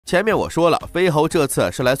前面我说了，飞猴这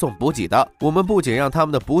次是来送补给的，我们不仅让他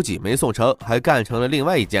们的补给没送成，还干成了另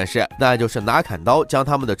外一件事，那就是拿砍刀将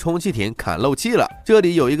他们的充气艇砍漏气了。这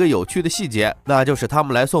里有一个有趣的细节，那就是他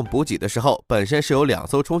们来送补给的时候，本身是有2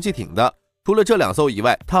艘充气艇的，除了这2艘以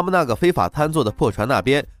外，他们那个非法瘫坐的破船那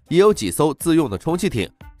边也有几艘自用的充气艇。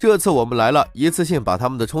这次我们来了，一次性把他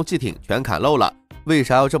们的充气艇全砍漏了。为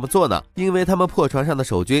啥要这么做呢？因为他们破船上的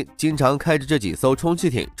守军经常开着这几艘充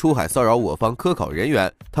气艇出海骚扰我方科考人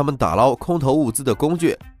员，他们打捞空投物资的工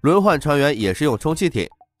具，轮换船员也是用充气艇，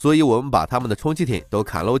所以我们把他们的充气艇都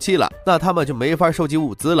砍漏气了，那他们就没法收集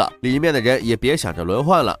物资了，里面的人也别想着轮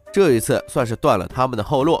换了。这一次算是断了他们的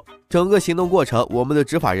后路。整个行动过程，我们的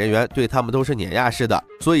执法人员对他们都是碾压式的，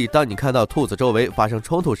所以当你看到兔子周围发生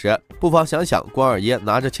冲突时，不妨想想关二爷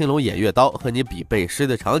拿着青龙偃月刀和你比背诗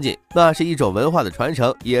的场景，那是一种文化的传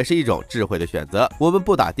承，也是一种智慧的选择。我们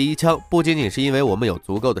不打第一枪，不仅仅是因为我们有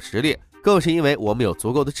足够的实力，更是因为我们有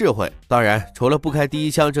足够的智慧。当然，除了不开第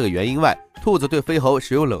一枪这个原因外，兔子对飞猴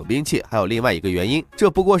使用冷兵器还有另外一个原因，这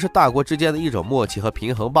不过是大国之间的一种默契和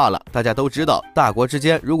平衡罢了。大家都知道，大国之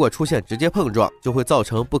间如果出现直接碰撞，就会造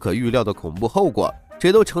成不可预料的恐怖后果，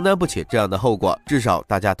谁都承担不起这样的后果，至少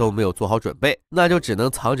大家都没有做好准备，那就只能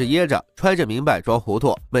藏着掖着，揣着明白装糊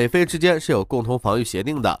涂。美菲之间是有共同防御协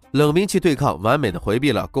定的，冷兵器对抗完美的回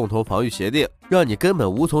避了共同防御协定，让你根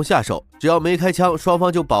本无从下手。只要没开枪，双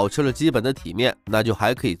方就保持了基本的体面，那就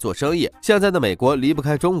还可以做生意。现在的美国离不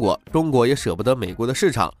开中国，中国也舍不得美国的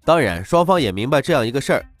市场。当然，双方也明白这样一个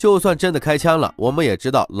事儿，就算真的开枪了，我们也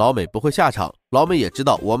知道老美不会下场，老美也知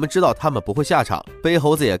道我们知道他们不会下场，飞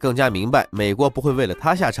猴子也更加明白美国不会为了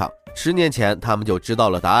他下场。10年前他们就知道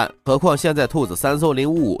了答案，何况现在兔子3艘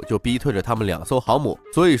055就逼退着他们2艘航母，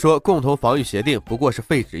所以说共同防御协定不过是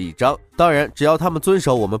废纸一张。当然，只要他们遵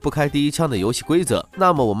守我们不开第一枪的游戏规则，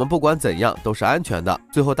那么我们不管怎样都是安全的。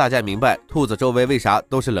最后大家明白兔子周围为啥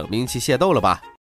都是冷兵器械斗了吧？